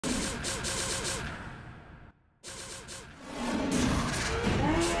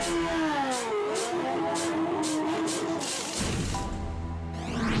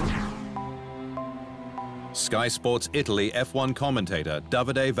Sky Sports Italy F1 commentator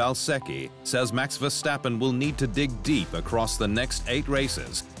Davide Valsecchi says Max Verstappen will need to dig deep across the next 8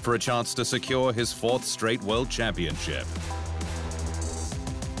 races for a chance to secure his 4th straight World Championship.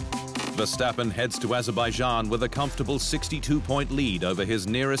 Verstappen heads to Azerbaijan with a comfortable 62-point lead over his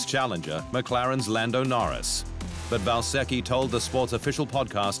nearest challenger, McLaren's Lando Norris. But Valsecchi told the sport's official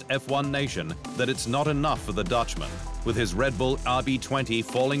podcast F1 Nation that it's not enough for the Dutchman, with his Red Bull RB20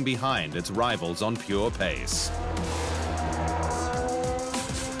 falling behind its rivals on pure pace.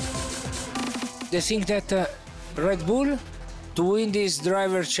 They think that Red Bull, to win this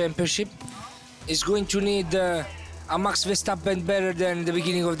driver championship, is going to need a Max Verstappen better than the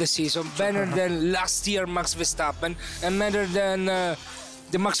beginning of the season, better than last year Max Verstappen, and better than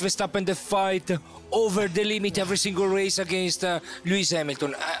the Max Verstappen that fight over the limit every single race against Lewis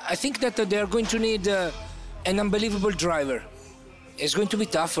Hamilton. I think that they are going to need an unbelievable driver. It's going to be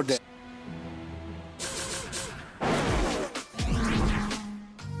tough for them.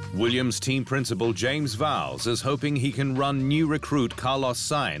 Williams team principal James Vowles is hoping he can run new recruit Carlos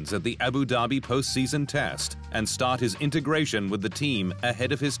Sainz at the Abu Dhabi postseason test and start his integration with the team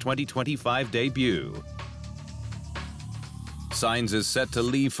ahead of his 2025 debut. Sainz is set to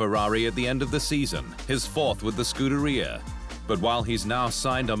leave Ferrari at the end of the season, his 4th with the Scuderia. But while he's now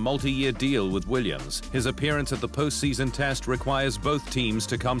signed a multi-year deal with Williams, his appearance at the postseason test requires both teams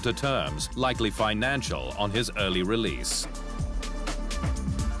to come to terms, likely financial, on his early release.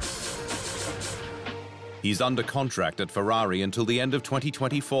 He's under contract at Ferrari until the end of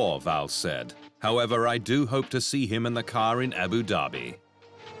 2024, Vowles said. However, I do hope to see him in the car in Abu Dhabi.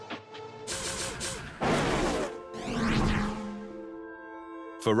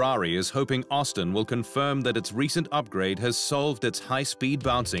 Ferrari is hoping Austin will confirm that its recent upgrade has solved its high-speed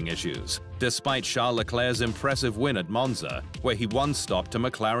bouncing issues, despite Charles Leclerc's impressive win at Monza, where he once stopped to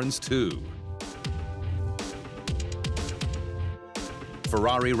McLaren's 2.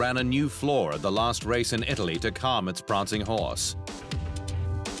 Ferrari ran a new floor at the last race in Italy to calm its prancing horse.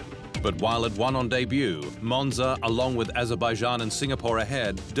 But while it won on debut, Monza, along with Azerbaijan and Singapore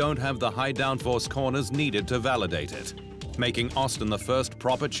ahead, don't have the high downforce corners needed to validate it, making Austin the first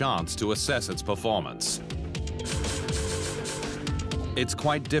proper chance to assess its performance. It's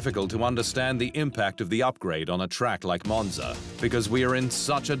quite difficult to understand the impact of the upgrade on a track like Monza, because we are in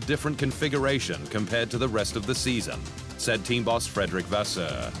such a different configuration compared to the rest of the season, said team boss Frederic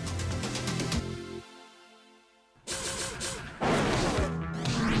Vasseur.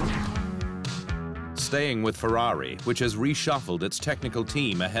 Staying with Ferrari, which has reshuffled its technical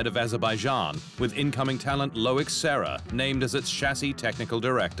team ahead of Azerbaijan, with incoming talent Loic Serra named as its chassis technical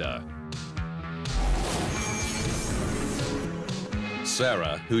director.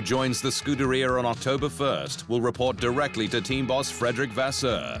 Serra, who joins the Scuderia on October 1st, will report directly to team boss Frederic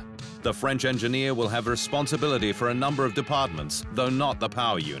Vasseur. The French engineer will have responsibility for a number of departments, though not the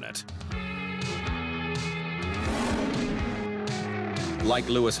power unit. Like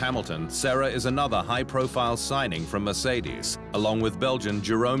Lewis Hamilton, Serra is another high-profile signing from Mercedes, along with Belgian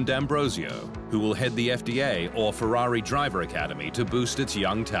Jerome D'Ambrosio, who will head the FDA or Ferrari Driver Academy to boost its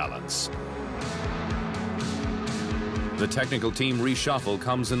young talents. The technical team reshuffle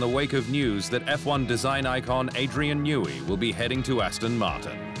comes in the wake of news that F1 design icon Adrian Newey will be heading to Aston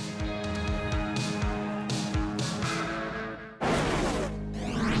Martin.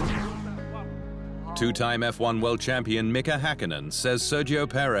 Two-time F1 world champion Mika Häkkinen says Sergio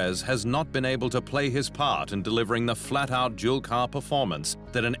Perez has not been able to play his part in delivering the flat-out dual-car performance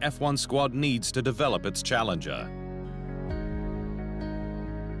that an F1 squad needs to develop its challenger.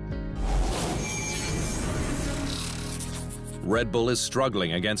 Red Bull is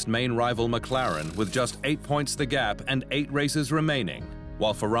struggling against main rival McLaren with just 8 points the gap and 8 races remaining,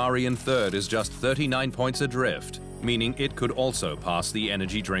 while Ferrari in third is just 39 points adrift, meaning it could also pass the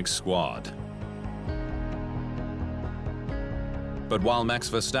energy drink squad. But while Max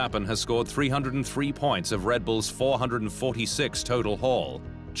Verstappen has scored 303 points of Red Bull's 446 total haul,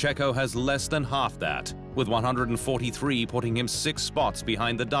 Checo has less than half that, with 143 putting him 6 spots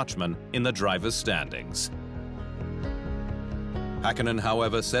behind the Dutchman in the drivers' standings. Häkkinen,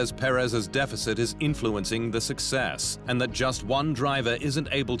 however, says Perez's deficit is influencing the success, and that just one driver isn't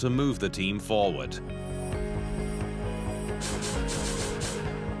able to move the team forward.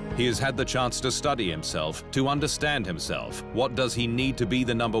 He has had the chance to study himself, to understand himself. What does he need to be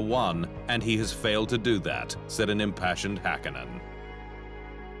the number one? And he has failed to do that, said an impassioned Häkkinen.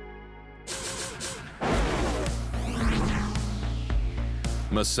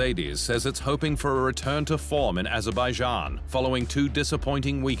 Mercedes says it's hoping for a return to form in Azerbaijan, following 2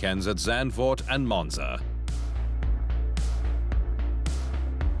 disappointing weekends at Zandvoort and Monza.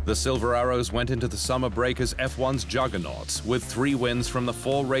 The Silver Arrows went into the summer break as F1's juggernauts, with 3 wins from the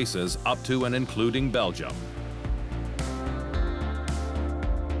 4 races up to and including Belgium.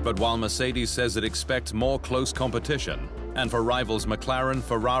 But while Mercedes says it expects more close competition, and for rivals McLaren,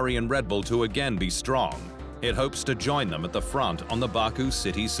 Ferrari and Red Bull to again be strong, it hopes to join them at the front on the Baku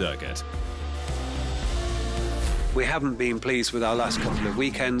City circuit. We haven't been pleased with our last couple of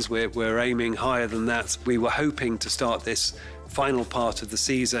weekends. We're aiming higher than that. We were hoping to start this final part of the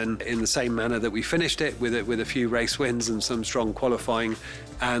season in the same manner that we finished it, with a few race wins and some strong qualifying,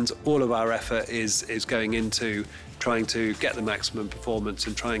 and all of our effort is going into trying to get the maximum performance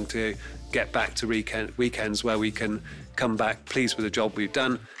and trying to get back to weekends where we can come back pleased with the job we've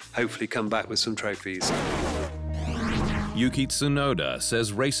done, hopefully come back with some trophies. Yuki Tsunoda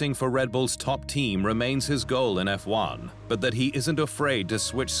says racing for Red Bull's top team remains his goal in F1, but that he isn't afraid to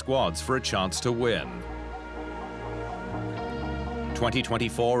switch squads for a chance to win.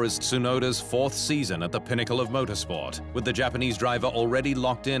 2024 is Tsunoda's 4th season at the pinnacle of motorsport, with the Japanese driver already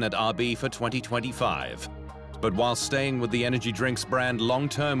locked in at RB for 2025. But while staying with the energy drinks brand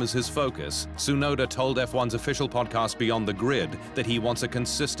long-term is his focus, Tsunoda told F1's official podcast Beyond the Grid that he wants a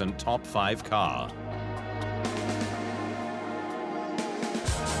consistent top 5 car.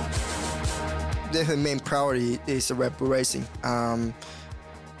 The main priority is Red Bull racing.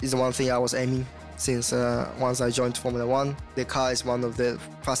 Is the one thing I was aiming since once I joined Formula 1. The car is one of the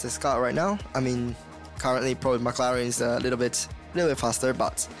fastest car right now. I mean, currently probably McLaren is a little bit faster,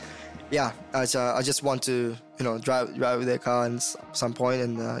 but yeah, I just want to drive their car at some point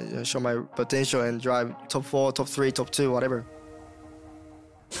and show my potential and drive top 4, top 3, top 2, whatever.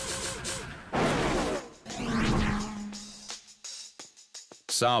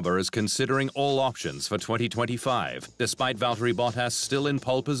 Sauber is considering all options for 2025, despite Valtteri Bottas still in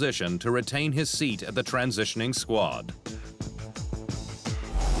pole position to retain his seat at the transitioning squad.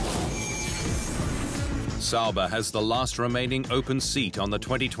 Sauber has the last remaining open seat on the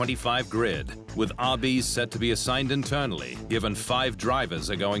 2025 grid, with RBs set to be assigned internally, given 5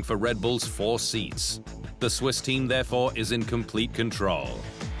 drivers are going for Red Bull's 4 seats. The Swiss team, therefore, is in complete control.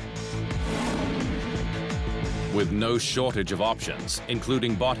 With no shortage of options,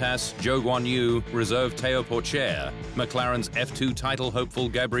 including Bottas, Zhou Guanyu, reserve Théo Pourchaire, McLaren's F2 title hopeful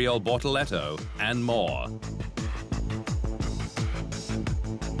Gabriele Bortoleto, and more.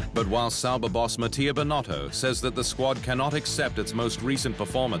 But while Sauber boss Mattia Binotto says that the squad cannot accept its most recent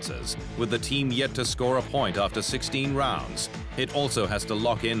performances, with the team yet to score a point after 16 rounds, it also has to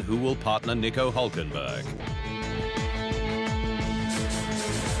lock in who will partner Nico Hülkenberg.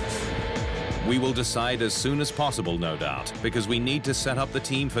 We will decide as soon as possible, no doubt, because we need to set up the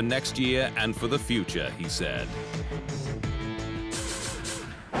team for next year and for the future, he said.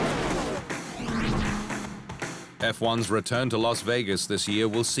 F1's return to Las Vegas this year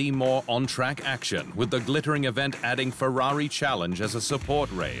will see more on-track action, with the glittering event adding Ferrari Challenge as a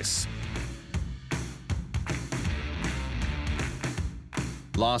support race.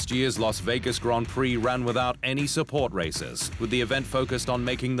 Last year's Las Vegas Grand Prix ran without any support races, with the event focused on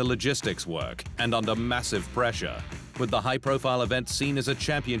making the logistics work and under massive pressure, with the high-profile event seen as a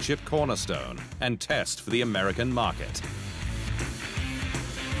championship cornerstone and test for the American market.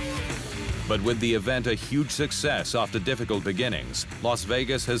 But with the event a huge success after difficult beginnings, Las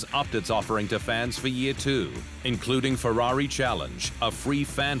Vegas has upped its offering to fans for year 2, including Ferrari Challenge, a free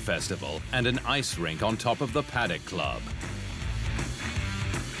fan festival, and an ice rink on top of the Paddock Club.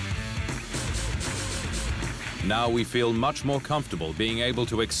 Now we feel much more comfortable being able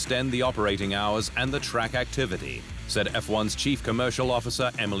to extend the operating hours and the track activity, said F1's Chief Commercial Officer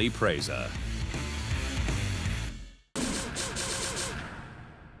Emily Prazer.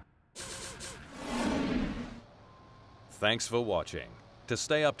 Thanks for watching. To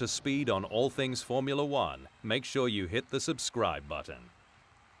stay up to speed on all things Formula One, make sure you hit the subscribe button.